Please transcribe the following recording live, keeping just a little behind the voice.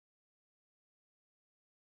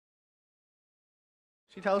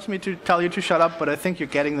She tells me to tell you to shut up, but I think you're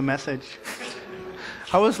getting the message.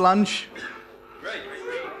 How was lunch? Great.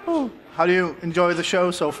 Oh, how do you enjoy the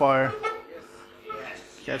show so far?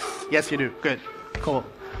 Yes, you do. Good. Cool.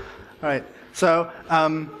 All right. So,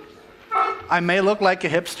 I may look like a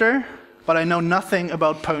hipster, but I know nothing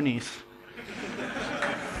about ponies.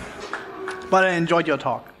 But I enjoyed your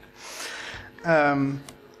talk. I'm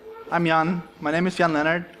Jan. My name is Jan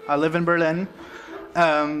Lehnardt. I live in Berlin.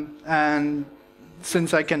 And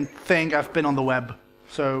since I can think, I've been on the web.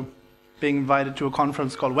 So being invited to a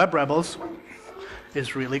conference called Web Rebels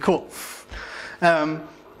is really cool.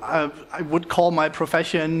 I would call my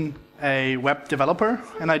profession a web developer,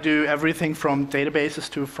 and I do everything from databases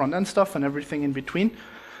to front-end stuff and everything in between.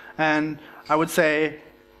 And I would say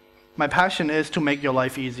my passion is to make your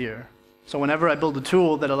life easier. So whenever I build a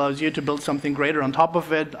tool that allows you to build something greater on top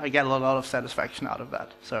of it, I get a lot of satisfaction out of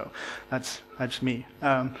that. So that's me.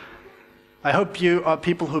 I hope you are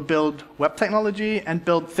people who build web technology and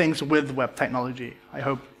build things with web technology. I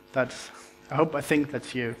think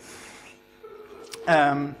that's you.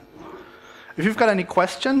 If you've got any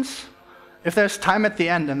questions, if there's time at the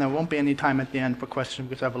end, and there won't be any time at the end for questions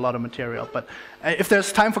because I have a lot of material, but if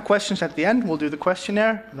there's time for questions at the end, we'll do the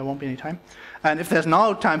questionnaire, and there won't be any time. And if there's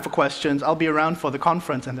no time for questions, I'll be around for the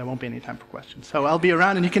conference, and there won't be any time for questions. So I'll be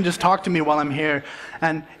around, and you can just talk to me while I'm here.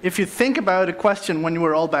 And if you think about a question when you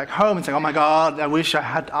were all back home and say, oh my God, I wish I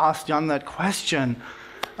had asked Jan that question,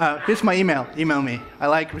 here's my email. Email me. I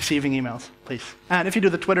like receiving emails, please. And if you do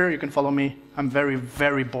the Twitter, you can follow me. I'm very,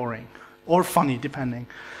 very boring. Or funny, depending.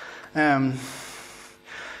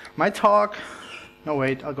 My talk... No,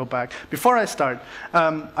 wait, I'll go back. Before I start,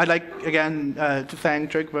 I'd like, again, to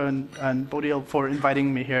thank Trygve and Bodil for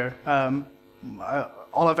inviting me here.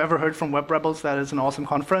 All I've ever heard from Web Rebels, that is an awesome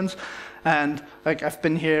conference. And I've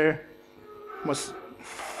been here,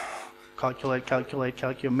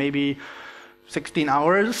 calculate, maybe 16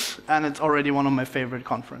 hours, and it's already one of my favorite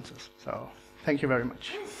conferences. So thank you very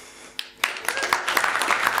much.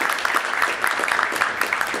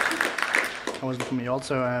 That wasn't for me.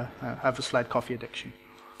 Also, I have a slight coffee addiction.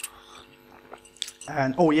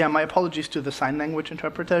 And oh yeah, my apologies to the sign language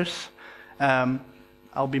interpreters.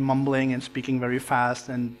 I'll be mumbling and speaking very fast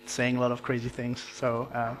and saying a lot of crazy things. So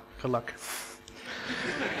good luck.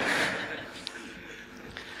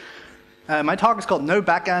 My talk is called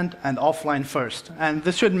noBackend and Offline First, and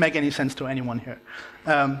this shouldn't make any sense to anyone here,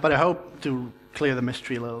 but I hope to clear the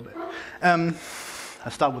mystery a little bit.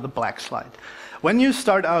 I'll start with a black slide. When you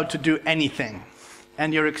start out to do anything,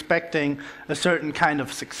 and you're expecting a certain kind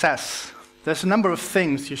of success, there's a number of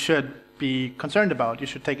things you should be concerned about, you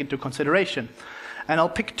should take into consideration. And I'll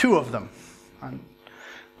pick two of them. And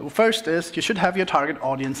the first is, you should have your target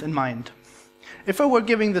audience in mind. If I were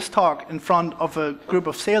giving this talk in front of a group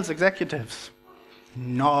of sales executives,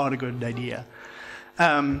 not a good idea.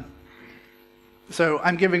 So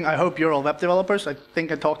I hope you're all web developers. I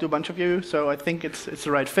think I talked to a bunch of you, so I think it's the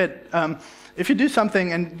right fit. If you do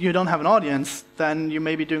something and you don't have an audience, then you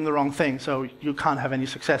may be doing the wrong thing. So you can't have any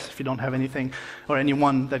success if you don't have anything or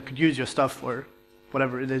anyone that could use your stuff or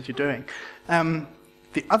whatever it is you're doing.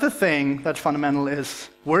 The other thing that's fundamental is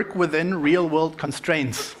work within real-world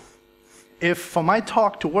constraints. If for my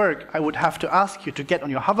talk to work, I would have to ask you to get on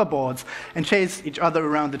your hoverboards and chase each other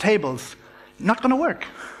around the tables, not going to work.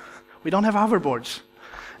 We don't have hoverboards.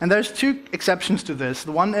 And there's two exceptions to this.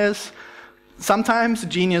 The one is, sometimes a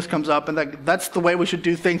genius comes up and that's the way we should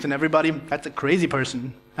do things, and everybody, that's a crazy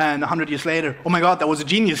person. And 100 years later, oh my God, that was a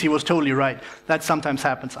genius, he was totally right. That sometimes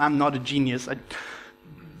happens. I'm not a genius.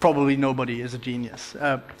 Probably nobody is a genius.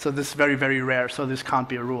 So this is very, very rare, so this can't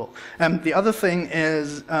be a rule. The other thing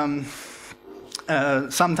is,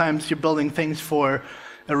 sometimes you're building things for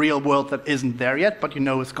a real world that isn't there yet, but you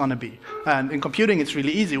know it's going to be. And in computing, it's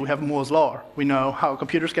really easy. We have Moore's law. We know how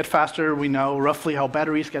computers get faster. We know roughly how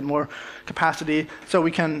batteries get more capacity. So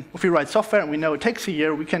we can, if we write software and we know it takes a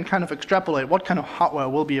year, we can kind of extrapolate what kind of hardware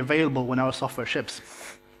will be available when our software ships.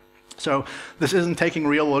 So this isn't taking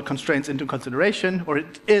real-world constraints into consideration, or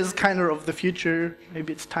it is kind of the future.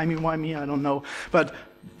 Maybe it's timey-wimey, I don't know. But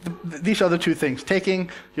these are the two things, taking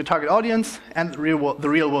your target audience and the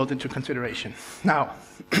real world into consideration. Now,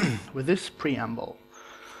 with this preamble,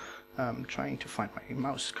 I'm trying to find my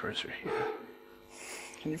mouse cursor here.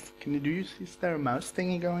 Is there a mouse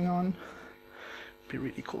thingy going on? It'd be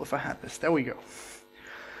really cool if I had this. There we go.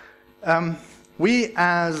 We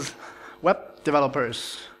as web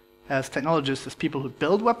developers, as technologists, as people who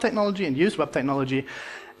build web technology and use web technology,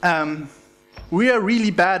 we are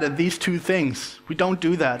really bad at these two things. We don't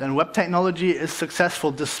do that, and web technology is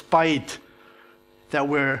successful despite that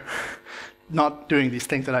we're not doing these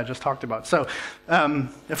things that I just talked about. So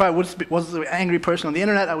if I was an angry person on the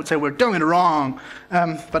internet, I would say we're doing it wrong.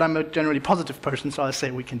 But I'm a generally positive person, so I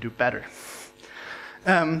say we can do better.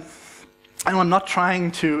 And I'm not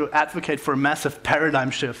trying to advocate for a massive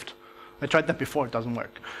paradigm shift. I tried that before, it doesn't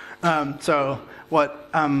work. So what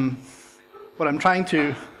I'm trying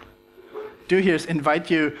to do here is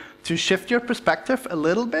invite you to shift your perspective a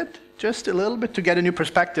little bit, just a little bit, to get a new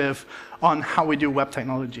perspective on how we do web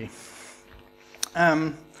technology.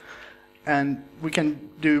 And we can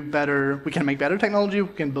do better, we can make better technology,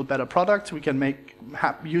 we can build better products, we can make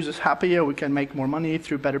users happier, we can make more money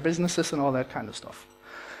through better businesses and all that kind of stuff.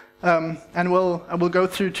 And I will go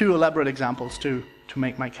through 2 elaborate examples to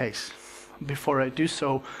make my case. Before I do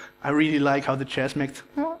so, I really like how the chairs make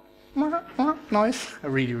noise. I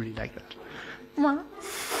really, really like that.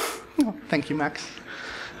 Oh, thank you, Max.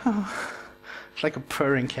 Oh, it's like a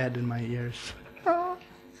purring cat in my ears.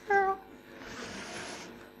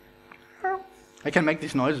 I can make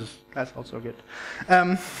these noises. That's also good.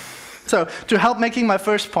 So to help making my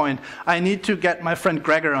first point, I need to get my friend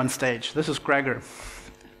Gregor on stage. This is Gregor.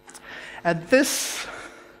 At this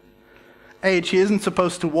age, he isn't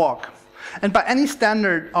supposed to walk. And by any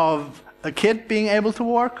standard of a kid being able to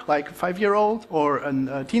walk, like a 5-year-old, or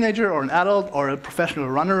a teenager, or an adult, or a professional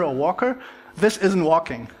runner or walker, this isn't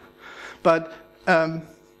walking. But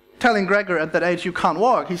telling Gregor at that age you can't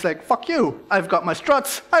walk, he's like, fuck you, I've got my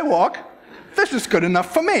struts, I walk. This is good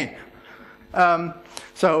enough for me.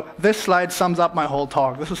 So this slide sums up my whole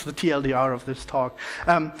talk. This is the TLDR of this talk.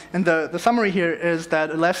 And the summary here is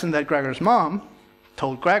that a lesson that Gregor's mom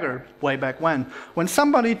told Gregor way back when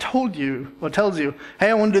somebody told you or tells you, hey,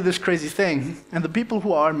 I want to do this crazy thing, and the people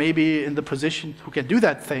who are maybe in the position who can do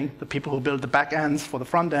that thing, the people who build the back ends for the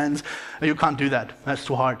front ends, you can't do that. That's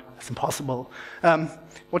too hard. That's impossible.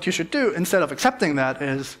 What you should do instead of accepting that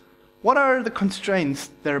is, what are the constraints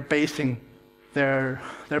they're basing their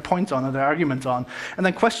points on or their arguments on, and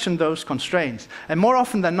then question those constraints. And more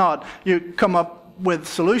often than not, you come up with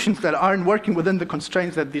solutions that aren't working within the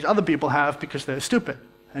constraints that these other people have because they're stupid,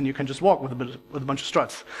 and you can just walk with a bunch of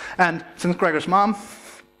struts. And since Gregor's mom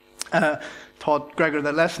taught Gregor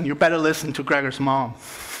that lesson, you better listen to Gregor's mom.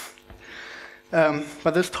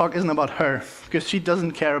 But this talk isn't about her, because she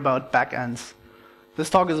doesn't care about backends. This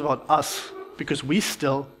talk is about us, because we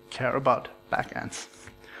still care about backends.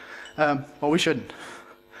 But we shouldn't.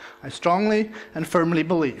 I strongly and firmly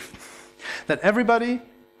believe that everybody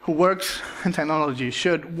who works in technology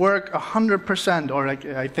should work 100%, or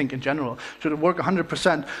I think in general, should work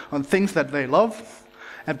 100% on things that they love,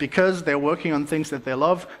 and because they're working on things that they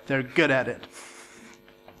love, they're good at it.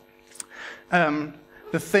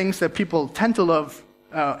 The things that people tend to love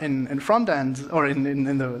in front ends, or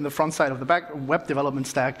in the front side of the back web development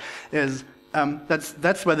stack, is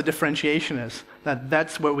that's where the differentiation is.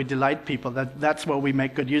 That's where we delight people. That's where we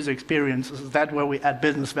make good user experiences. That's where we add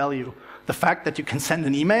business value. The fact that you can send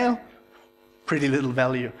an email, pretty little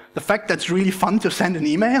value. The fact that it's really fun to send an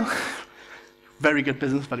email, very good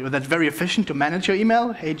business value. That's very efficient to manage your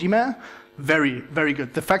email, hey Gmail, very, very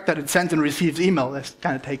good. The fact that it sends and receives email, that's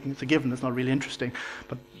kind of taken as a given. That's not really interesting.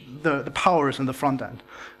 But the power is in the front end.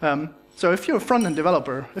 So if you're a front-end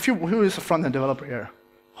developer, who is a front-end developer here?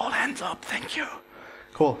 All hands up, thank you.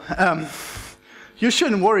 Cool. You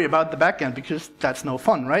shouldn't worry about the backend because that's no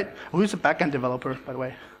fun, right? Who's a backend developer, by the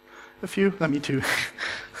way? A few? Me too.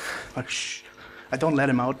 But shh, I don't let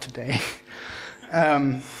him out today.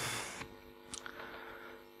 The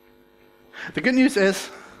good news is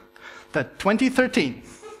that 2013,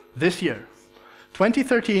 this year,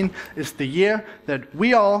 2013 is the year that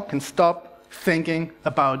we all can stop thinking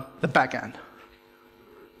about the backend.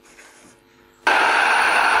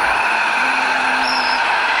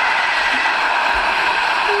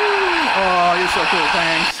 Oh, you're so cool,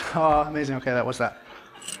 thanks. Oh, amazing, okay, that was that.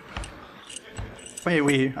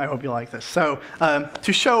 I hope you like this. So,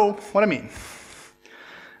 to show what I mean,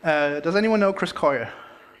 does anyone know Chris Coyier?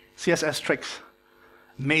 CSS Tricks.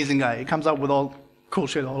 Amazing guy. He comes up with all cool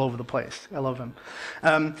shit all over the place. I love him.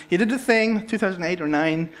 He did a thing, 2008 or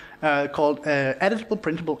 9, called Editable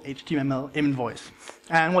Printable HTML Invoice.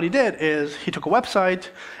 And what he did is he took a website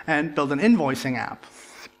and built an invoicing app.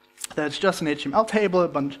 That's just an HTML table, a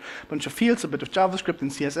bunch of fields, a bit of JavaScript and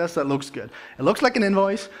CSS that looks good. It looks like an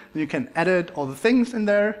invoice. You can edit all the things in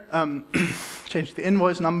there, change the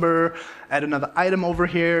invoice number, add another item over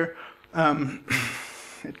here.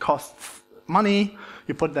 It costs money.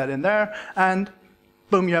 You put that in there, and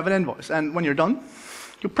boom, you have an invoice. And when you're done,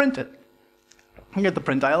 you print it. You get the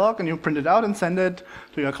print dialog, and you print it out and send it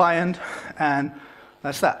to your client, and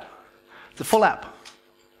that's that. It's a full app.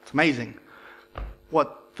 It's amazing.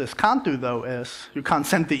 What What this can't do, though, is you can't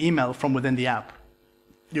send the email from within the app.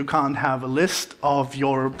 You can't have a list of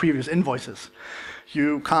your previous invoices.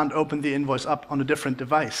 You can't open the invoice up on a different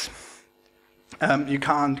device. You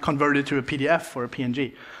can't convert it to a PDF or a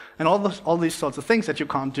PNG. And all these sorts of things that you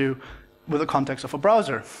can't do with the context of a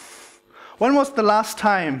browser. When was the last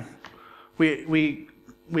time we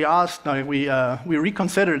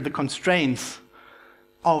reconsidered the constraints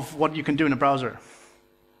of what you can do in a browser?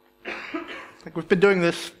 Like, we've been doing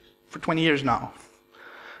this for 20 years now.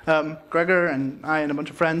 Gregor and I and a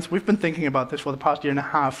bunch of friends, we've been thinking about this for the past year and a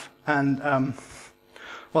half, and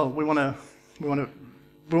well, we want to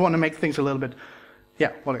make things a little bit.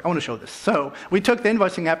 Yeah, well, I want to show this. So we took the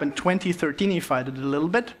invoicing app in 2013ified it a little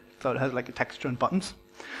bit, so it has like a texture and buttons.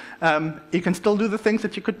 You can still do the things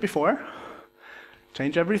that you could before.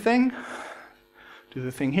 Change everything. Do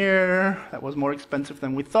the thing here. That was more expensive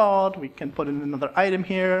than we thought. We can put in another item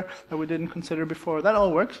here that we didn't consider before. That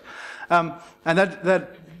all works. And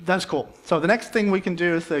that's cool. So the next thing we can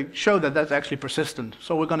do is to show that that's actually persistent.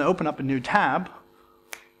 So we're going to open up a new tab.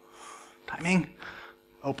 Timing.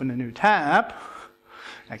 Open a new tab.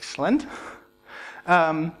 Excellent.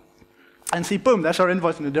 And see, boom, that's our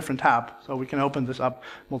invoice in a different tab. So we can open this up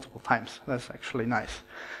multiple times. That's actually nice.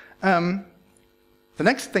 The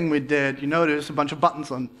next thing we did, you notice a bunch of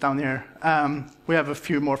buttons down here. We have a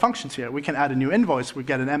few more functions here. We can add a new invoice. We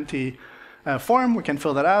get an empty form. We can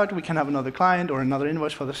fill that out. We can have another client or another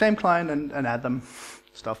invoice for the same client and add them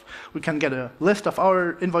stuff. We can get a list of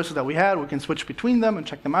our invoices that we had. We can switch between them and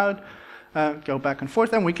check them out, go back and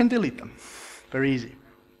forth, and we can delete them. Very easy.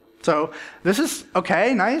 So this is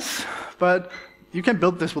okay, nice, but you can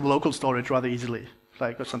build this with local storage rather easily,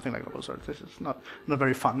 or something like that. This is not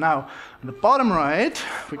very fun. Now, on the bottom right,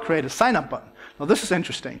 we create a sign-up button. Now this is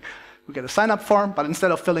interesting. We get a sign-up form, but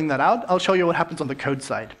instead of filling that out, I'll show you what happens on the code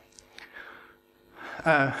side.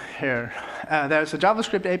 Here, there's a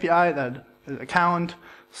JavaScript API that is account,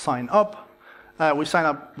 sign up. We sign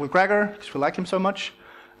up with Gregor, because we like him so much.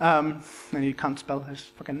 And he can't spell his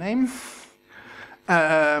fucking name.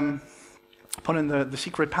 Put in the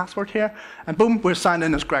secret password here, and boom, we're signed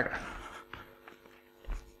in as Gregor.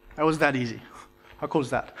 That was that easy. How cool is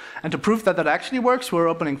that? And to prove that that actually works, we're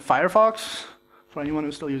opening Firefox. For anyone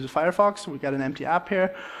who still uses Firefox, we got an empty app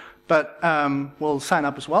here, but we'll sign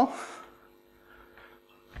up as well.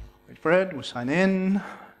 Wait for it, we'll sign in.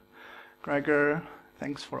 Gregor,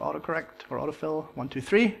 thanks for autocorrect, or autofill, 1, 2,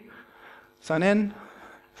 3. Sign in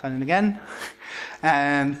again,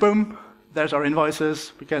 and boom, there's our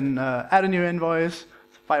invoices. We can add a new invoice,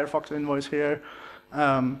 Firefox invoice here.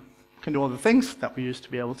 Can do all the things that we used to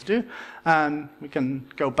be able to do. And we can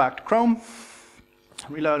go back to Chrome,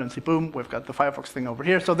 reload, and see, boom, we've got the Firefox thing over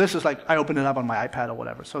here. So this is like, I open it up on my iPad or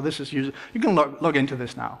whatever. So this is you can log into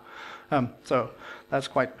this now. So that's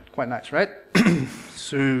quite nice, right?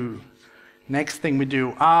 So next thing we do,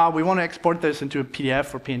 we want to export this into a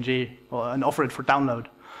PDF or PNG and offer it for download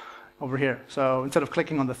over here. So instead of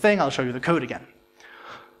clicking on the thing, I'll show you the code again.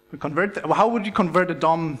 We convert. How would you convert a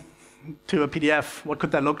DOM to a PDF? What could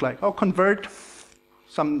that look like? Oh, convert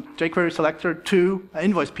some jQuery selector to an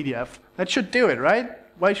invoice PDF. That should do it, right?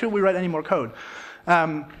 Why should we write any more code?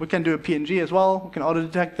 We can do a PNG as well. We can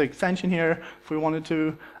auto-detect the extension here if we wanted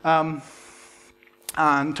to.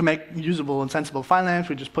 And to make usable and sensible file names,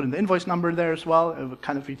 we just put in the invoice number there as well, a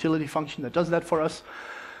kind of utility function that does that for us.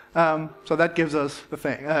 So that gives us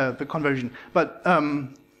the conversion. But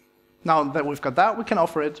now that we've got that, we can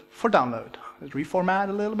offer it for download. Let's reformat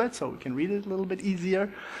a little bit so we can read it a little bit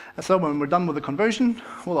easier. And so when we're done with the conversion,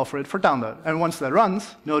 we'll offer it for download. And once that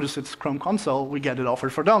runs, notice it's Chrome console, we get it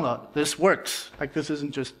offered for download. This works. Like, this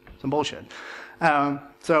isn't just some bullshit.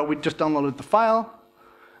 So we just downloaded the file,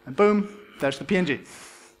 and boom, there's the PNG.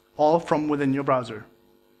 All from within your browser.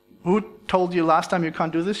 Who told you last time you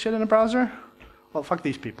can't do this shit in a browser? Well, fuck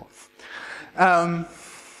these people.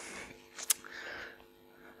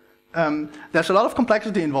 There's a lot of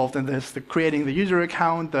complexity involved in this, the creating the user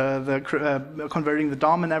account, the converting the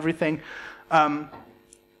DOM and everything.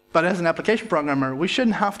 But as an application programmer, we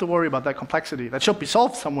shouldn't have to worry about that complexity. That should be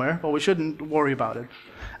solved somewhere, but we shouldn't worry about it.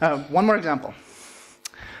 One more example.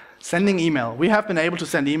 Sending email. We have been able to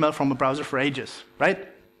send email from a browser for ages, right?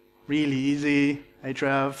 Really easy,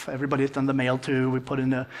 href, everybody has done the mail too. We put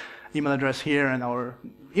in the email address here, and our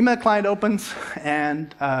email client opens,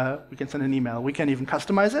 and we can send an email. We can even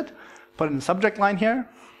customize it, put in the subject line here.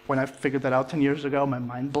 When I figured that out 10 years ago, my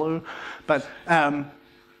mind blew. But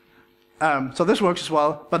so this works as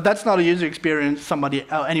well, but that's not a user experience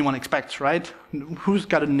anyone expects, right? Who's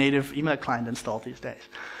got a native email client installed these days?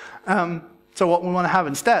 So what we want to have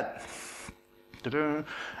instead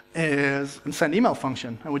is a send email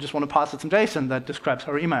function, and we just want to pass it some JSON that describes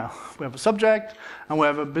our email. We have a subject, and we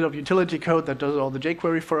have a bit of utility code that does all the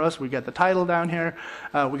jQuery for us. We get the title down here.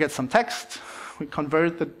 We get some text. We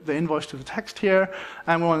convert the invoice to the text here,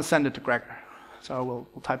 and we want to send it to Gregor. So we'll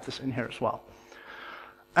type this in here as well.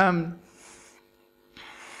 That's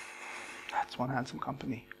one handsome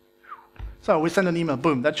company. So we send an email,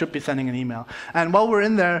 boom, that should be sending an email. And while we're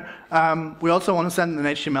in there, we also want to send an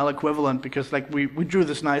HTML equivalent because like we drew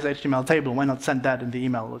this nice HTML table. Why not send that in the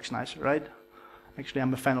email? It looks nicer, right? Actually,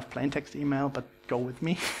 I'm a fan of plain text email, but go with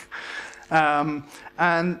me. And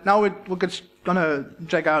now we're going to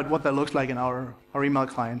check out what that looks like in our email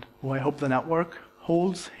client, who I hope the network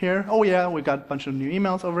holds here. Oh yeah, we got a bunch of new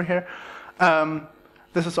emails over here.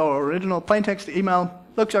 This is our original plain text email.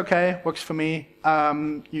 Looks okay, works for me.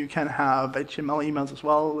 You can have HTML emails as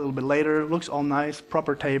well a little bit later. Looks all nice,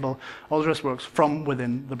 proper table. All just works from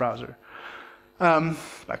within the browser.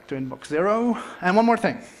 Back to inbox 0. And one more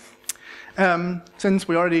thing. Since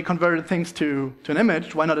we already converted things to an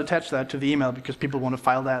image, why not attach that to the email? Because people want to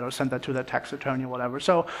file that or send that to their tax attorney or whatever.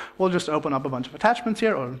 So we'll just open up a bunch of attachments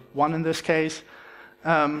here, or one in this case.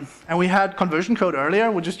 And we had conversion code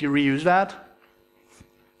earlier. We'll just reuse that.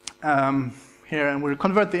 Here, and we'll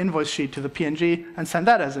convert the invoice sheet to the PNG and send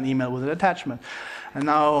that as an email with an attachment. And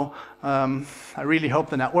now I really hope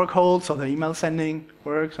the network holds, so the email sending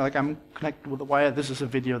works. Like I'm connected with the wire. This is a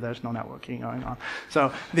video. There's no networking going on.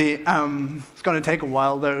 So it's going to take a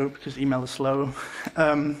while though because email is slow.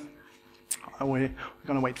 We're going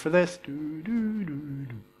to wait for this. Can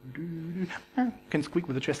squeak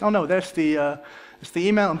with the chest. Oh no, there's the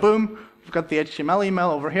email, and boom, we've got the HTML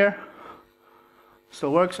email over here.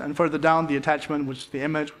 Still works, and further down the attachment, which is the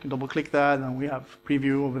image, we can double click that, and we have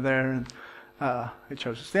preview over there, and it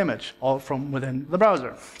shows us the image, all from within the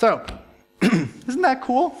browser. So, isn't that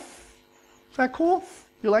cool? Is that cool?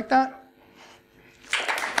 You like that?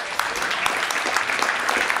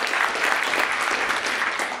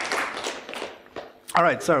 All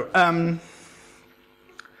right, so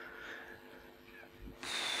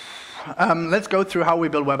let's go through how we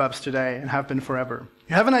build web apps today and have been forever.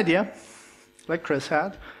 You have an idea, like Chris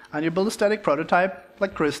had, and you build a static prototype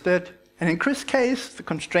like Chris did. And in Chris' case, the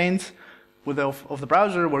constraints of the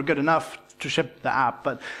browser were good enough to ship the app.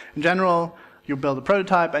 But in general, you build a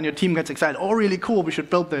prototype and your team gets excited. Oh, really cool, we should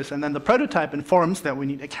build this. And then the prototype informs that we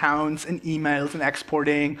need accounts and emails and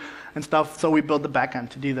exporting and stuff. So we build the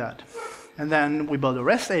backend to do that. And then we build a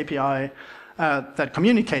REST API that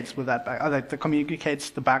communicates with that, that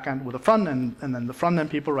communicates the backend with the front end, and then the front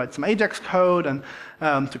end people write some AJAX code and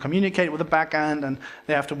to communicate with the backend, and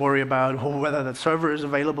they have to worry about whether that server is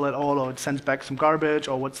available at all, or it sends back some garbage,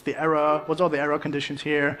 or what's all the error conditions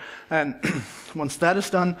here. And once that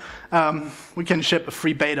is done, we can ship a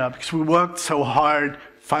free beta because we worked so hard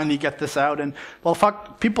finally get this out. And well,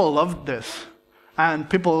 fuck, people loved this. And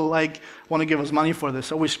people want to give us money for this,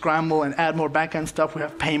 so we scramble and add more backend stuff. We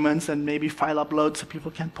have payments and maybe file uploads so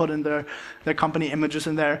people can put in their company images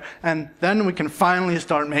in there. And then we can finally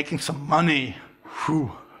start making some money.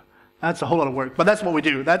 Whew. That's a whole lot of work, but that's what we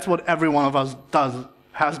do. That's what every one of us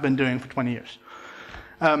has been doing for 20 years.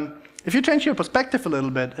 If you change your perspective a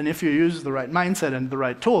little bit, and if you use the right mindset and the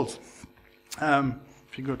right tools,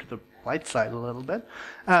 if you go to the right side a little bit,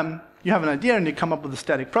 you have an idea and you come up with a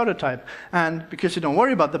static prototype. And because you don't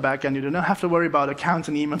worry about the backend, you don't have to worry about accounts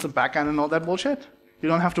and emails and backend and all that bullshit. You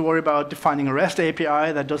don't have to worry about defining a REST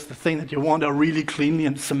API that does the thing that you want, or really cleanly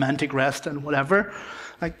and semantic REST and whatever.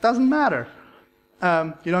 Doesn't matter.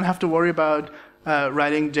 You don't have to worry about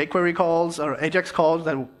writing jQuery calls or AJAX calls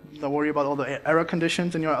that worry about all the error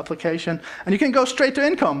conditions in your application. And you can go straight to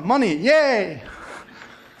income, money, yay!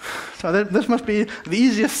 So this must be the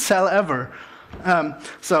easiest sell ever.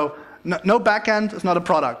 So no backend is not a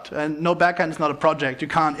product, and no backend is not a project. You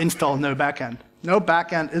can't install no backend. No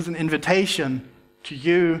backend is an invitation to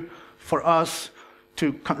you, for us,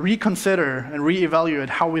 to reconsider and reevaluate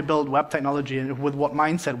how we build web technology and with what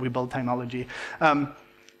mindset we build technology,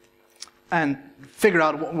 and figure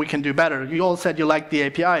out what we can do better. You all said you like the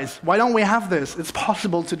APIs. Why don't we have this? It's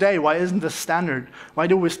possible today. Why isn't this standard? Why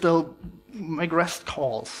do we still make REST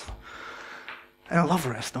calls? And I love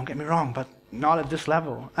REST, don't get me wrong, but not at this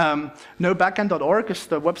level. nobackend.org is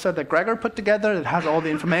the website that Gregor put together. It has all the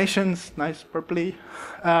information. It's nice, purpley.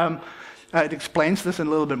 It explains this in a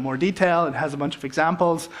little bit more detail. It has a bunch of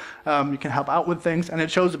examples. You can help out with things, and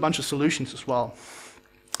it shows a bunch of solutions as well.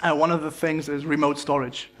 One of the things is remote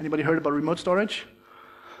storage. Anybody heard about remote storage?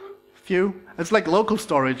 Few? It's like local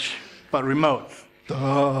storage, but remote.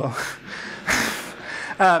 Duh.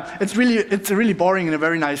 It's really boring in a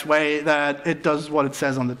very nice way that it does what it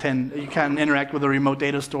says on the tin. You can interact with a remote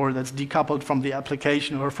data store that's decoupled from the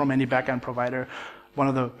application or from any backend provider. One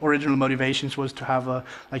of the original motivations was to have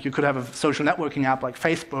you could have a social networking app like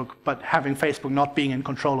Facebook, but having Facebook not being in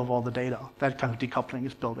control of all the data. That kind of decoupling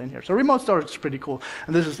is built in here. So remote storage is pretty cool.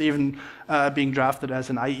 And this is even being drafted as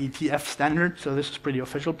an IETF standard, so this is pretty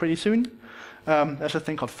official pretty soon. There's a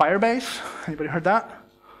thing called Firebase. Anybody heard that?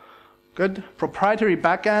 Good. Proprietary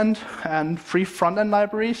backend and free front-end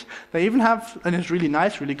libraries. They even have, and it's really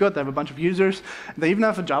nice, really good, they have a bunch of users. They even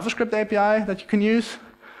have a JavaScript API that you can use.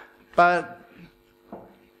 But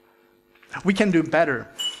we can do better,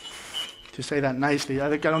 to say that nicely.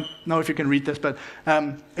 I don't know if you can read this, but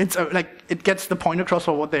it gets the point across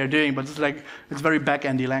of what they're doing, but it's very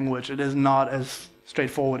back-endy language. It is not as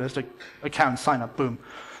straightforward as the account sign up, boom,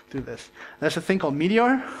 do this. There's a thing called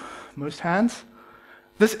Meteor, most hands.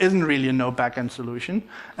 This isn't really a no backend solution,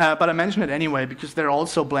 but I mention it anyway because they're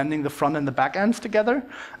also blending the front and the back ends together,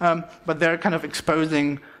 but they're kind of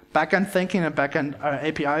exposing backend thinking and backend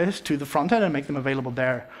APIs to the front end and make them available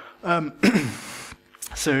there.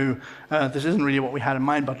 So this isn't really what we had in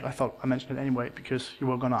mind, but I thought I mentioned it anyway because you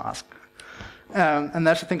were going to ask. And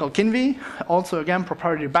there's a thing called Kinvi, also again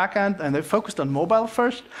proprietary backend, and they focused on mobile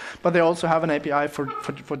first, but they also have an API for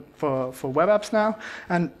web apps now.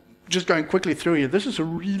 And just going quickly through here, this is a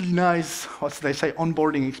really nice, what do they say,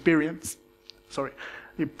 onboarding experience. Sorry,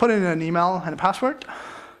 you put in an email and a password.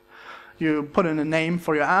 You put in a name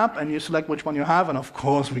for your app, and you select which one you have, and of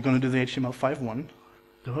course we're going to do the HTML5 one.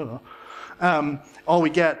 Duh. All we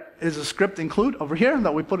get is a script include over here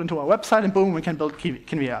that we put into our website, and boom, we can build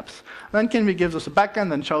Kinvi apps. Then Kinvi gives us a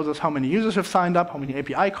backend and shows us how many users have signed up, how many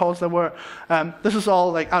API calls there were. This is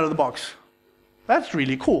all out of the box. That's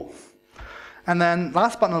really cool. And then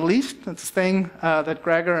last but not least, it's a thing that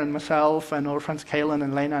Gregor and myself and our friends Kalen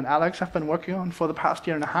and Lena and Alex have been working on for the past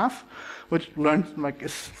year and a half, which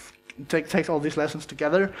takes all these lessons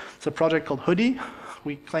together. It's a project called Hoodie.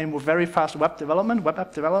 We claim we're very fast web app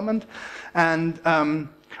development, and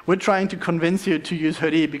we're trying to convince you to use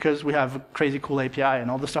Hoodie because we have a crazy cool API,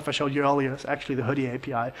 and all the stuff I showed you earlier is actually the Hoodie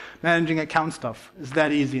API. Managing account stuff is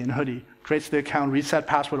that easy in Hoodie. Creates the account, reset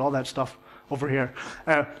password, all that stuff over here.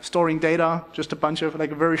 Storing data, just a bunch of, a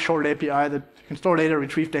very short API that you can store data,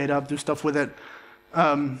 retrieve data, do stuff with it.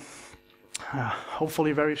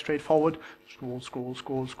 Hopefully very straightforward.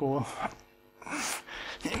 Scroll.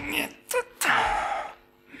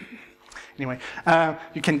 Anyway,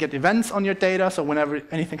 you can get events on your data, so whenever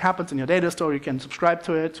anything happens in your data store, you can subscribe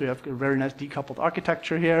to it, so you have a very nice decoupled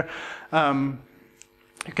architecture here.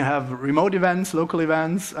 You can have remote events, local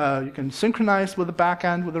events, you can synchronize with the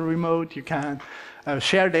backend with a remote, you can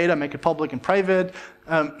share data, make it public and private,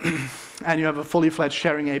 and you have a fully fledged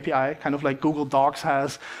sharing API, kind of like Google Docs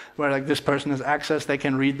has, where this person has access, they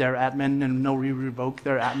can read their admin and revoke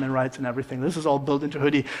their admin rights and everything. This is all built into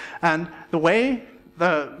Hoodie. And the way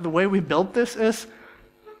we built this is,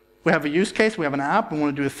 we have a use case, we have an app, we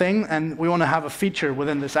want to do a thing, and we want to have a feature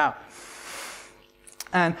within this app.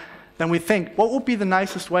 And then we think, what would be the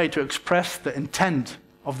nicest way to express the intent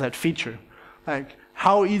of that feature?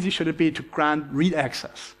 How easy should it be to grant read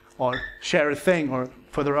access, or share a thing, or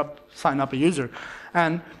further up, sign up a user?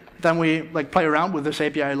 And then we play around with this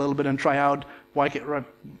API a little bit and try out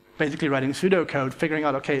basically writing pseudocode, figuring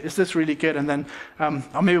out, okay, is this really good? And then,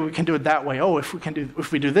 or maybe we can do it that way. Oh, if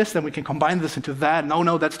we do this, then we can combine this into that.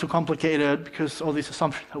 No, that's too complicated because all these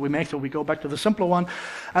assumptions that we make. So we go back to the simpler one.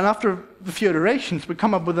 And after a few iterations, we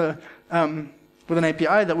come up with an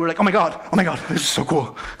API that we're like, oh my god, this is so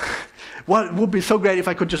cool. What would be so great if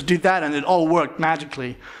I could just do that and it all worked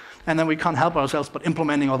magically? And then we can't help ourselves but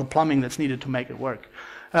implementing all the plumbing that's needed to make it work.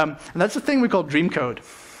 And that's the thing we call dream code.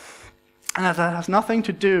 And that has nothing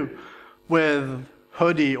to do with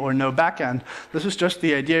Hoodie or no backend. This is just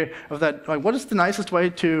the idea of that, what is the nicest way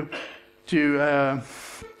to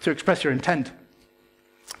express your intent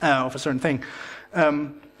of a certain thing?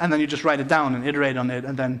 And then you just write it down and iterate on it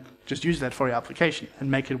and then just use that for your application and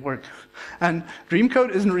make it work. And dream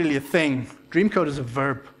code isn't really a thing. Dream code is a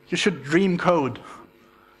verb. You should dream code. You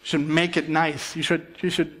should make it nice. You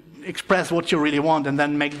should express what you really want and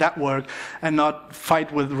then make that work and not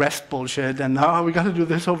fight with REST bullshit and, oh, we got to do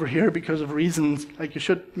this over here because of reasons. You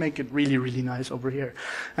should make it really, really nice over here.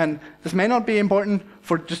 And this may not be important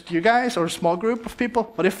for just you guys or a small group of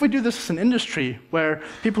people, but if we do this as an industry where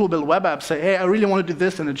people who build web apps say, hey, I really want to do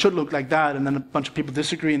this and it should look like that, and then a bunch of people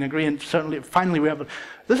disagree and agree, and finally we have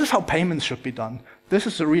this is how payments should be done. This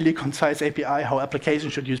is a really concise API, how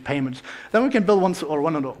applications should use payments. Then we can build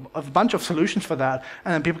a bunch of solutions for that,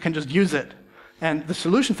 and then people can just use it. And the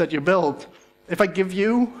solutions that you build if I give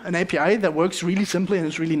you an API that works really simply and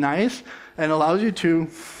is really nice and allows you to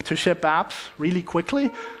ship apps really quickly,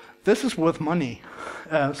 this is worth money.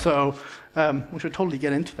 So we should totally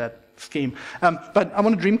get into that scheme. But I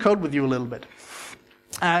want to dream code with you a little bit.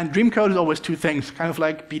 And dream code is always two things, kind of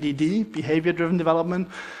like BDD, behavior-driven development,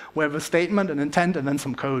 where we have a statement, an intent, and then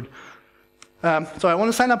some code. So I want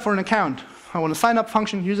to sign up for an account. I want to sign up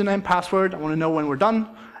function, username, password. I want to know when we're done,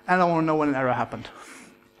 and I want to know when an error happened.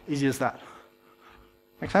 Easy as that.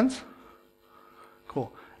 Make sense?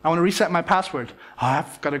 Cool. I want to reset my password. Oh,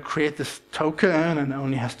 I've got to create this token, and it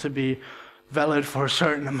only has to be valid for a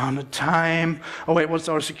certain amount of time. Oh wait, what's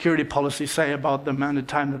our security policy say about the amount of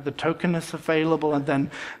time that the token is available, and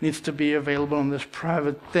then needs to be available on this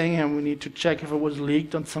private thing, and we need to check if it was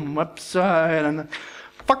leaked on some website, and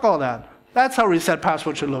fuck all that. That's how reset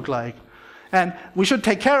password should look like. And we should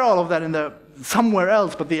take care of all of that in the somewhere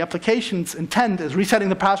else, but the application's intent is resetting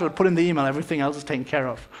the password, put in the email, everything else is taken care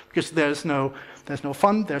of. Because there's no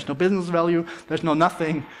fun, there's no business value, there's no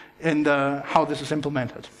nothing in how this is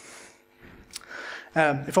implemented.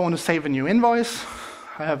 If I want to save a new invoice,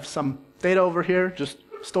 I have some data over here, just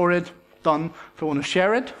store it, done. If I want to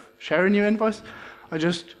share it, share a new invoice, I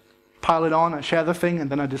just pile it on, I share the thing, and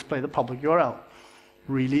then I display the public URL.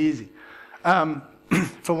 Really easy.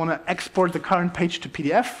 If I want to export the current page to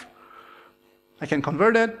PDF, I can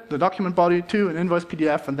convert it, the document body, to an invoice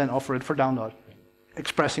PDF, and then offer it for download,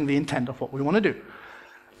 expressing the intent of what we want to do.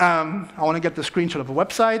 I want to get the screenshot of a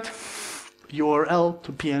website, URL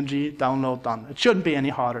to PNG, download, done. It shouldn't be any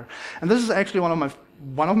harder. And this is actually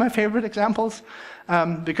one of my favorite examples,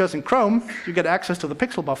 because in Chrome, you get access to the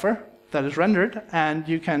pixel buffer that is rendered, and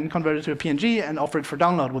you can convert it to a PNG and offer it for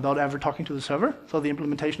download without ever talking to the server. So the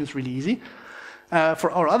implementation is really easy.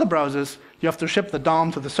 For our other browsers, you have to ship the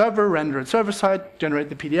DOM to the server, render it server-side, generate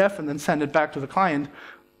the PDF, and then send it back to the client.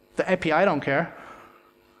 The API don't care.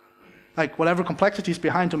 Like, whatever complexity is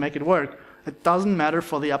behind to make it work, it doesn't matter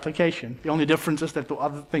for the application. The only difference is that the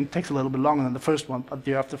other thing takes a little bit longer than the first one, but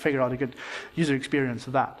you have to figure out a good user experience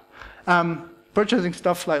of that. Purchasing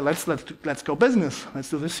stuff like, let's go business. Let's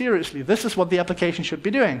do this seriously. This is what the application should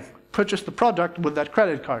be doing. Purchase the product with that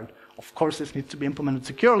credit card. Of course, this needs to be implemented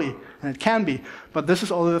securely, and it can be. But this is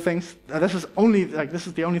all of the things. This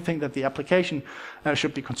is the only thing that the application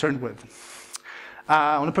should be concerned with.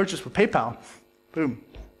 I want to purchase with PayPal. Boom.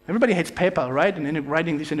 Everybody hates PayPal, right? And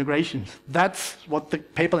writing these integrations. That's what the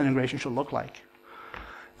PayPal integration should look like.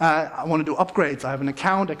 I want to do upgrades. I have an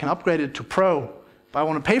account. I can upgrade it to Pro, but I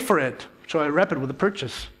want to pay for it, so I wrap it with a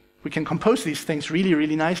purchase. We can compose these things really,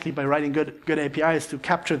 really nicely by writing good APIs to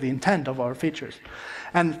capture the intent of our features.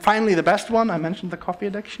 And finally, the best one, I mentioned the coffee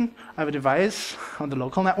addiction. I have a device on the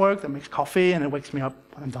local network that makes coffee, and it wakes me up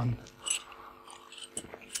when I'm done.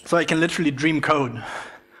 So I can literally dream code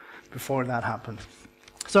before that happens.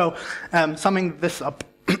 So summing this up,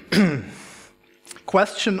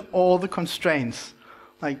 question all the constraints.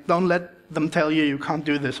 Like, don't let them tell you can't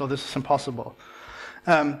do this or this is impossible.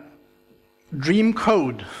 Dream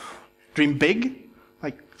code. Dream big.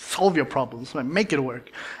 Like, solve your problems. Like, make it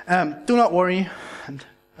work. Do not worry and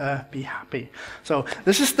be happy. So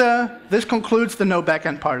this concludes the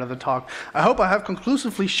noBackend part of the talk. I hope I have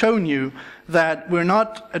conclusively shown you that we're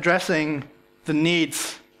not addressing the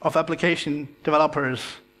needs of application developers,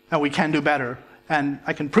 and we can do better. And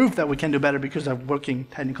I can prove that we can do better because I'm working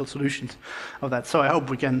technical solutions of that. So I hope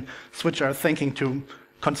we can switch our thinking to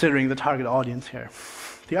considering the target audience here.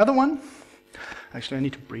 The other one, actually I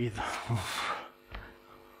need to breathe.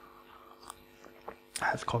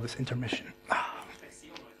 Let's call this intermission.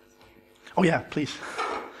 Oh yeah, please.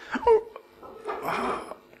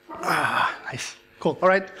 Nice. Cool. All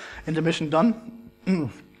right, intermission done.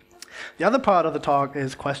 The other part of the talk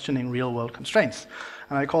is questioning real-world constraints,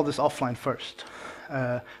 and I call this offline first.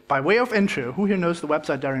 By way of intro, who here knows the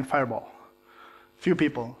website Daring Fireball? Few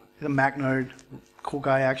people. He's a Mac nerd, cool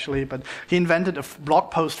guy actually, but he invented a blog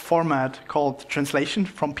post format called translation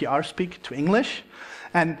from PR speak to English.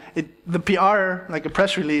 And the PR, like a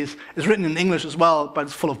press release, is written in English as well, but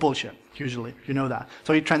it's full of bullshit, usually. You know that.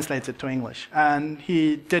 So he translates it to English. And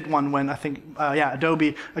he did one when, I think,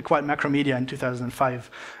 Adobe acquired Macromedia in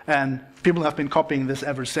 2005. And people have been copying this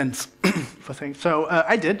ever since, for things. So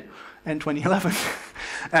I did in 2011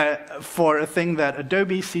 for a thing that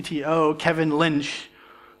Adobe CTO Kevin Lynch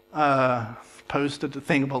posted, a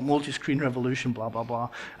thing about multi-screen revolution, blah, blah, blah.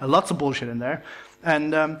 Lots of bullshit in there.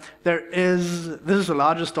 And this is a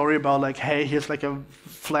larger story about, like, hey, here's like a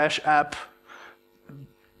Flash app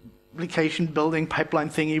application building pipeline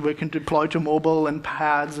thingy we can deploy to mobile and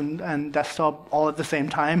pads and desktop all at the same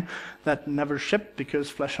time that never shipped because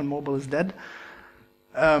Flash on mobile is dead.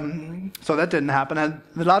 So that didn't happen. And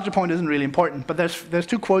the larger point isn't really important, but there's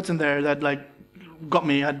two quotes in there that like got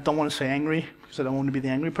me. I don't want to say angry because I don't want to be the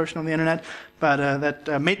angry person on the internet, but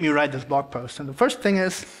that made me write this blog post. And the first thing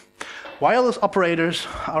is, wireless operators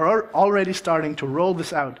are already starting to roll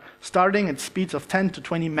this out, starting at speeds of 10 to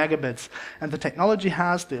 20 megabits. And the technology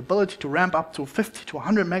has the ability to ramp up to 50 to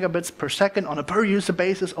 100 megabits per second on a per-user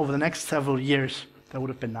basis over the next several years. That would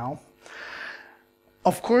have been now.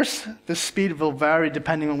 Of course, this speed will vary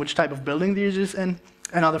depending on which type of building the user is in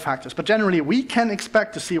and other factors. But generally, we can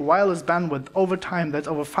expect to see wireless bandwidth over time that's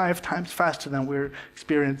over 5 times faster than we're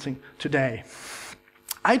experiencing today.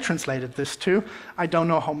 I translated this to, I don't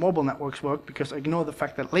know how mobile networks work because I ignore the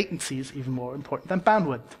fact that latency is even more important than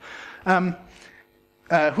bandwidth.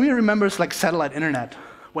 Who here remembers like satellite internet?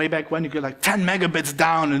 Way back when you get like 10 megabits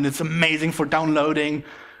down and it's amazing for downloading.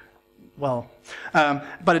 Well,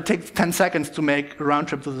 but it takes 10 seconds to make a round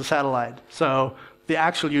trip to the satellite. So the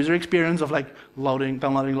actual user experience of like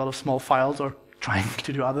downloading a lot of small files or trying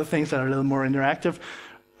to do other things that are a little more interactive,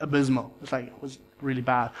 abysmal. It was really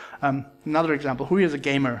bad. Another example, who here is a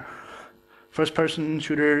gamer? First-person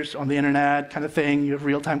shooters on the internet kind of thing, you have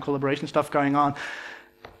real-time collaboration stuff going on.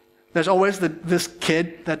 There's always this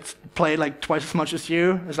kid that's played like twice as much as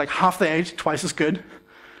you, is like half the age, twice as good.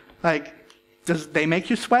 Like, does they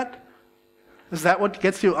make you sweat? Is that what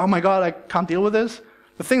gets you, oh my god, I can't deal with this?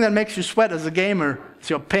 The thing that makes you sweat as a gamer is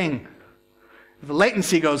your ping. If the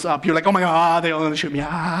latency goes up, you're like, oh my god, they only shoot me,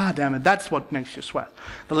 damn it. That's what makes you sweat.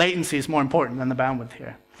 The latency is more important than the bandwidth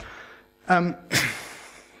here.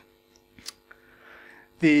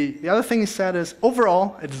 The other thing he said is,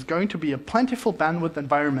 overall, it is going to be a plentiful bandwidth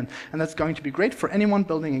environment, and that's going to be great for anyone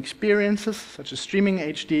building experiences, such as streaming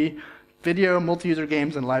HD, video, multi-user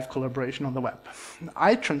games, and live collaboration on the web.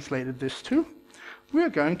 I translated this to, we are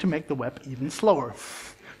going to make the web even slower.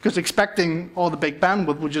 Because expecting all the big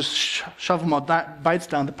bandwidth would just shove more bytes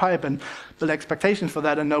down the pipe and build expectations for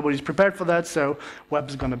that, and nobody's prepared for that, so web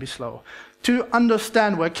is going to be slow. To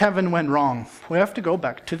understand where Kevin went wrong, we have to go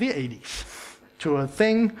back to the 80s, to a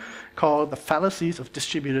thing called the fallacies of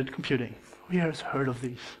distributed computing. Who here has heard of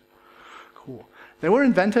these? Cool. They were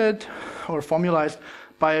invented or formalized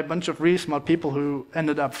by a bunch of really smart people who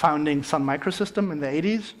ended up founding Sun Microsystem in the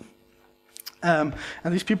 80s. And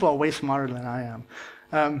these people are way smarter than I am.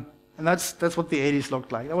 And that's what the 80s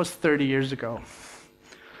looked like. That was 30 years ago.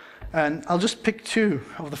 And I'll just pick two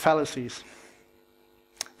of the fallacies.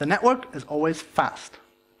 The network is always fast.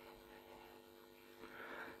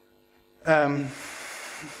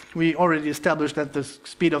 We already established that the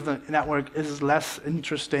speed of the network is less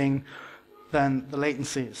interesting than the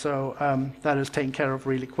latency. So that is taken care of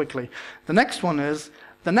really quickly. The next one is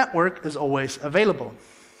the network is always available.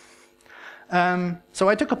 So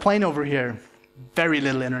I took a plane over here. Very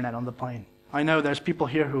little internet on the plane. I know there's people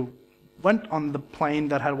here who went on the plane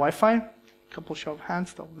that had Wi-Fi. A couple show of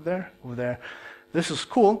hands over there, over there. This is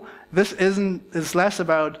cool. This is less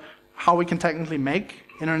about how we can technically make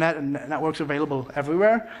internet and networks available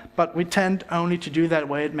everywhere, but we tend only to do that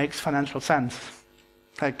way it makes financial sense.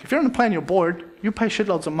 Like, if you're on a plane, you're bored, you pay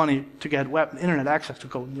shitloads of money to get internet access to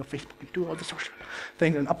go on your Facebook and do all the social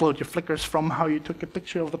things and upload your flickers from how you took a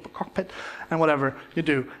picture of the cockpit and whatever you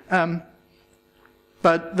do.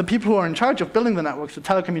 But the people who are in charge of building the networks, the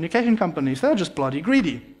telecommunication companies, they're just bloody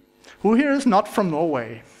greedy. Who here is not from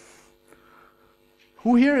Norway?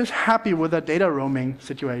 Who here is happy with that data roaming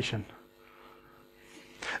situation?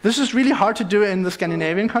 This is really hard to do in the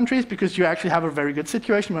Scandinavian countries because you actually have a very good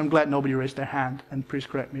situation, but I'm glad nobody raised their hand, and please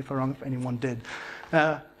correct me if I'm wrong if anyone did.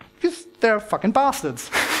 Because they're fucking bastards.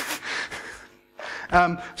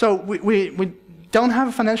 So we don't have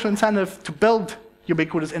a financial incentive to build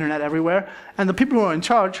ubiquitous internet everywhere, and the people who are in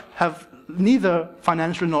charge have neither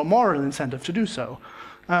financial nor moral incentive to do so.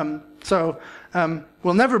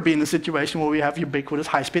 We'll never be in a situation where we have ubiquitous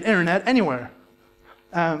high-speed internet anywhere.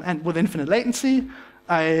 And with infinite latency,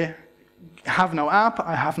 I have no app,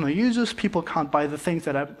 I have no users, people can't buy the things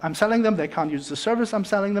that I'm selling them, they can't use the service I'm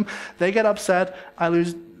selling them, they get upset, I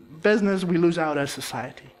lose business, we lose out as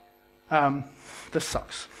society. This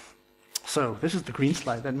sucks. So this is the green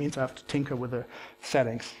slide. That means I have to tinker with the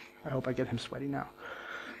settings. I hope I get him sweaty now.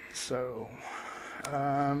 So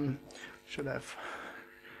should have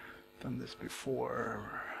done this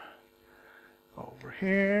before. Over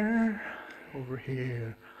here, over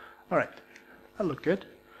here. All right, that looked good.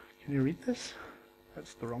 Can you read this?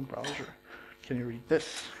 That's the wrong browser. Can you read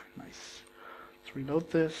this? Nice. Let's reload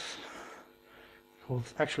this. Cool,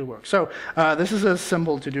 it actually works. So this is a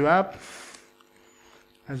simple to-do app,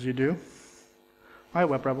 as you do. Hi,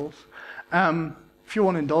 web rebels. If you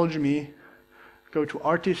want to indulge me, go to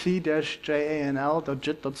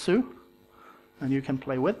rtc-janl.jit.su, and you can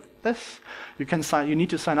play with this. You need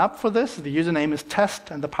to sign up for this. The username is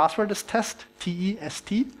test, and the password is test,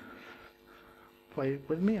 T-E-S-T. Play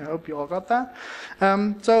with me. I hope you all got that.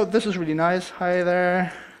 So this is really nice. Hi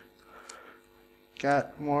there.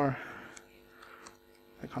 Get more.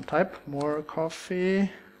 I can't type. More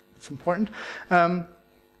coffee. It's important. And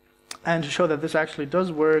to show that this actually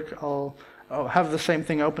does work, I'll have the same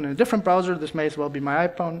thing open in a different browser. This may as well be my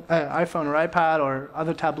iPhone or iPad or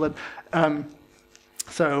other tablet.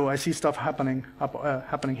 So I see stuff happening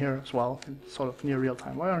here as well, in sort of near real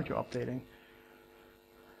time. Why aren't you updating?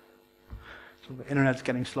 So the internet's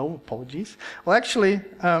getting slow. Apologies. Well, actually,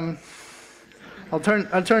 I'll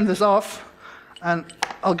turn this off, and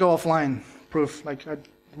I'll go offline. Proof. Like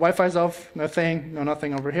Wi-Fi's off. Nothing. No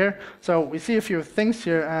nothing over here. So we see a few things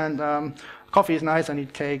here, and coffee is nice. I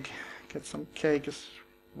need cake. Get some cake as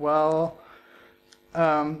well.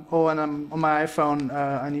 Oh, and I'm on my iPhone.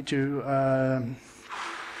 I need to.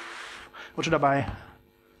 What should I buy?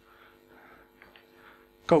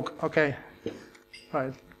 Coke. Okay. All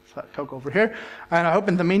right. So Coke over here. And I hope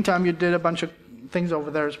in the meantime you did a bunch of things over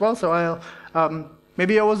there as well. So I'll.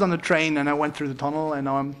 Maybe I was on the train and I went through the tunnel, and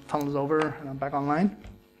now tunnel is over and I'm back online.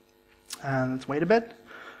 And let's wait a bit.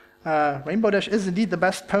 Rainbow Dash is indeed the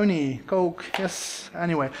best pony. Coke, yes.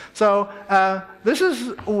 Anyway, so this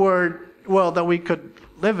is a world that we could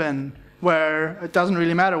live in, where it doesn't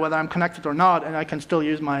really matter whether I'm connected or not, and I can still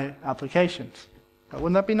use my applications.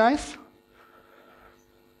 Wouldn't that be nice?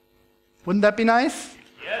 Wouldn't that be nice?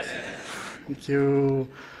 Yes. Thank you.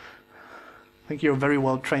 I think you're very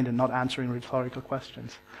well trained in not answering rhetorical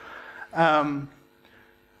questions.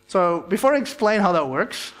 So before I explain how that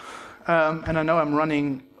works, and I know I'm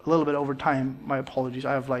running a little bit over time. My apologies.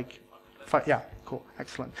 I have like 5. Yeah, cool,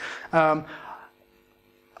 excellent. I'd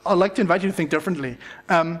like to invite you to think differently.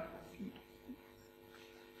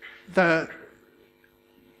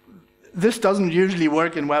 This doesn't usually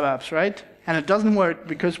work in web apps, right? And it doesn't work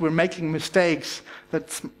because we're making mistakes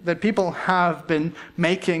that people have been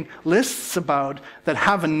making lists about that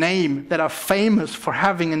have a name, that are famous for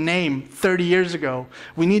having a name 30 years ago.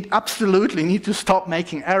 We absolutely need to stop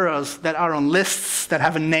making errors that are on lists that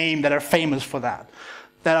have a name that are famous for that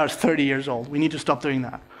are 30 years old. We need to stop doing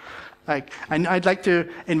that. I'd like to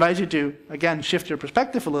invite you to, again, shift your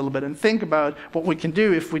perspective a little bit and think about what we can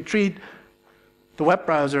do if we treat the web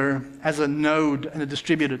browser as a node in a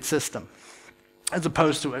distributed system, as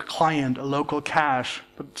opposed to a client, a local cache,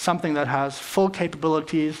 but something that has full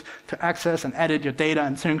capabilities to access and edit your data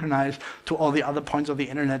and synchronize to all the other points of the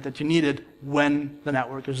internet that you needed when the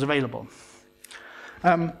network is available.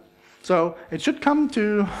 So it should come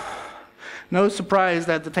to no surprise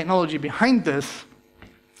that the technology behind this,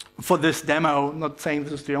 for this demo, not saying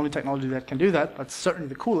this is the only technology that can do that, but certainly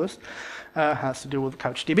the coolest, has to do with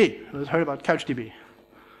CouchDB. Who's heard about CouchDB?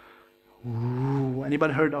 Ooh,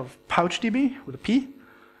 anybody heard of PouchDB with a P?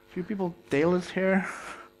 A few people. Dale is here.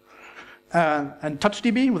 And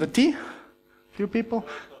TouchDB with a T? A few people.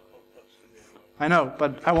 I know,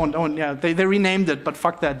 but I won't. Yeah, they renamed it, but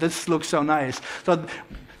fuck that. This looks so nice. So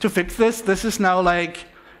to fix this, this is now like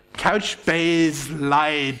Couchbase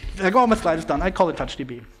Lite. Like, oh, my slide is done. I call it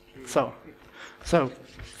TouchDB. So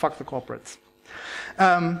fuck the corporates.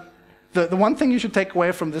 The one thing you should take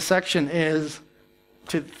away from this section is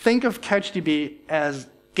to think of CouchDB as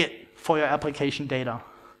Git for your application data,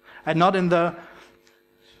 and not in the.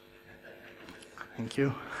 Thank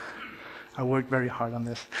you. I worked very hard on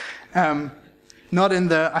this. Not in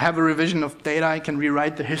the, I have a revision of data, I can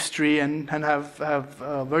rewrite the history and have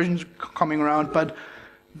versions coming around, but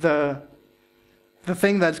the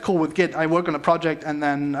thing that's cool with Git, I work on a project and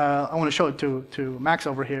then I want to show it to Max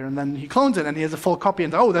over here, and then he clones it and he has a full copy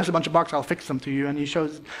and oh, there's a bunch of bugs, I'll fix them to you, and he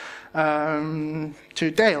shows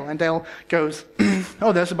to Dale, and Dale goes,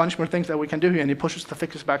 oh, there's a bunch more things that we can do here, and he pushes the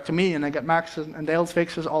fixes back to me, and I get Max and Dale's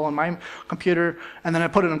fixes all on my computer, and then I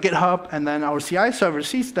put it on GitHub, and then our CI server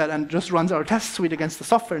sees that and just runs our test suite against the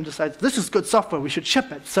software and decides, this is good software, we should ship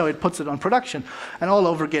it, so it puts it on production, and all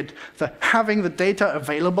over Git. So having the data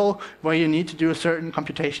available where you need to do a certain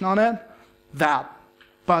computation on it,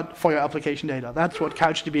 but for your application data. That's what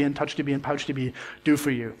CouchDB and TouchDB and PouchDB do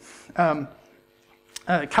for you.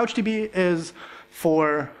 CouchDB is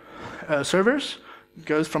for servers. It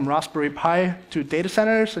goes from Raspberry Pi to data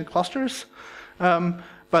centers and clusters.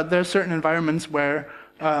 But there are certain environments where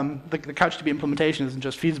the CouchDB implementation isn't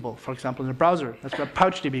just feasible. For example, in a browser. That's where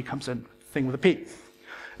PouchDB comes in, thing with a P.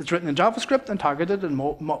 It's written in JavaScript and targeted in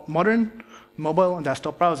modern mobile and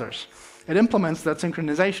desktop browsers. It implements that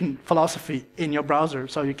synchronization philosophy in your browser,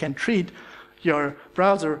 so you can treat your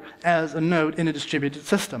browser as a node in a distributed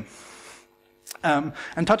system. And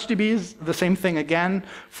TouchDB is the same thing again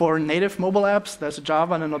for native mobile apps. There's a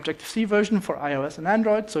Java and an Objective-C version for iOS and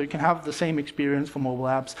Android, so you can have the same experience for mobile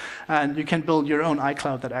apps, and you can build your own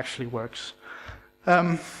iCloud that actually works.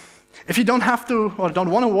 If you don't have to or don't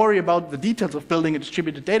want to worry about the details of building a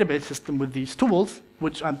distributed database system with these tools,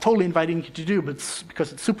 which I'm totally inviting you to do, but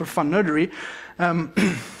because it's super fun nerdery,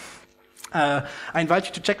 I invite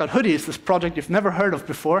you to check out Hoodies, this project you've never heard of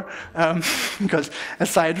before, because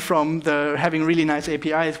aside from having really nice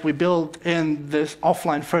APIs, we build in this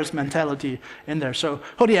offline-first mentality in there. So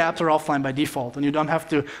Hoodie apps are offline by default, and you don't have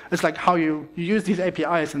to. It's like how you use these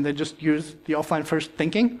APIs, and they just use the offline-first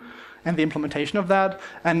thinking and the implementation of that,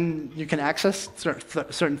 and you can access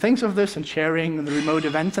certain things of this and sharing and the remote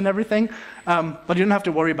events and everything, but you don't have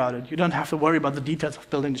to worry about it. You don't have to worry about the details of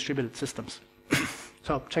building distributed systems.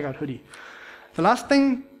 So check out Hoodie. The last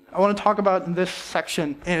thing I want to talk about in this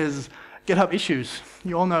section is GitHub issues.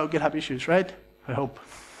 You all know GitHub issues, right? I hope.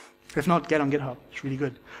 If not, get on GitHub. It's really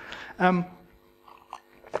good. How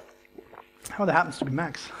that happens to be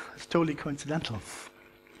Max. It's totally coincidental.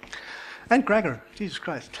 And Gregor, Jesus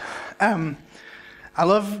Christ. I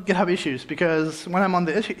love GitHub issues because when I'm on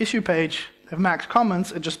the issue page, if Max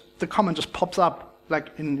comments, the comment just pops up like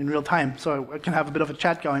in real time. So I can have a bit of a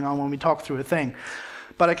chat going on when we talk through a thing.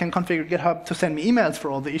 But I can configure GitHub to send me emails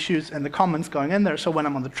for all the issues and the comments going in there. So when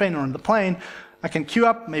I'm on the train or on the plane, I can queue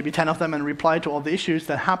up maybe 10 of them and reply to all the issues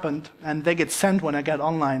that happened. And they get sent when I get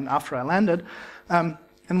online after I landed. And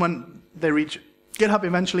when they reach GitHub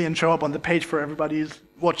eventually and show up on the page for everybody who's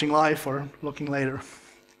watching live or looking later.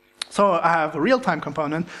 So I have a real-time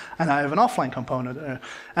component, and I have an offline component.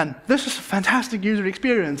 And this is a fantastic user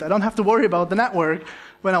experience. I don't have to worry about the network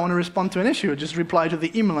when I want to respond to an issue. I just reply to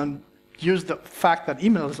the email and use the fact that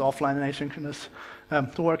email is offline and asynchronous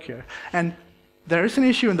to work here. And there is an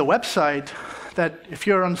issue in the website that if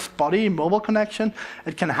you're on spotty mobile connection,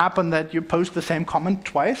 it can happen that you post the same comment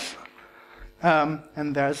twice.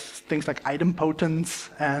 And there's things like idempotence,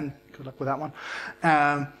 and good luck with that one,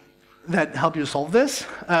 that help you solve this.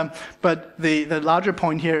 But the larger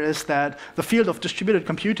point here is that the field of distributed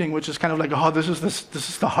computing, which is kind of like, oh, this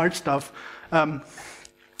is the hard stuff,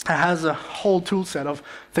 has a whole tool set of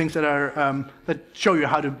things that are that show you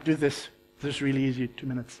how to do this. This is really easy, 2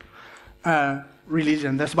 minutes. Really easy,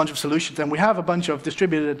 and there's a bunch of solutions, and we have a bunch of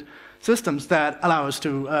distributed systems that allow us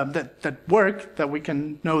to that work, that we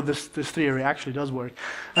can know this theory actually does work.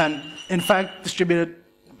 And in fact, distributed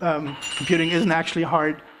computing isn't actually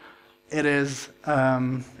hard. It is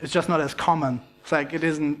it's just not as common. It's like it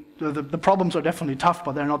isn't. The problems are definitely tough,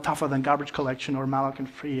 but they're not tougher than garbage collection or malloc and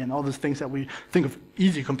free and all those things that we think of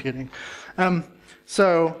easy computing.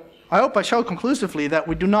 So I hope I show conclusively that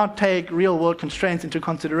we do not take real-world constraints into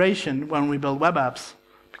consideration when we build web apps,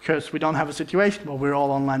 because we don't have a situation where we're all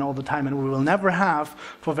online all the time, and we will never have,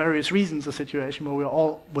 for various reasons, a situation where we're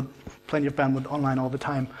all with plenty of bandwidth online all the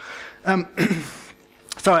time.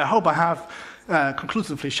 So I hope I have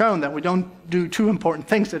conclusively shown that we don't do two important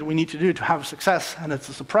things that we need to do to have success, and it's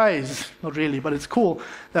a surprise, not really, but it's cool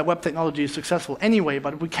that web technology is successful anyway,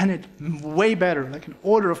 but we can it way better, like an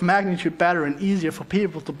order of magnitude better and easier for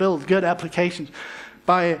people to build good applications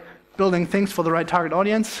by building things for the right target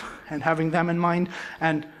audience and having them in mind,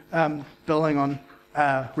 and building on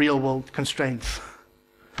real-world constraints.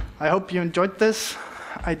 I hope you enjoyed this.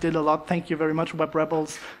 I did a lot. Thank you very much, Web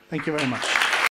Rebels. Thank you very much.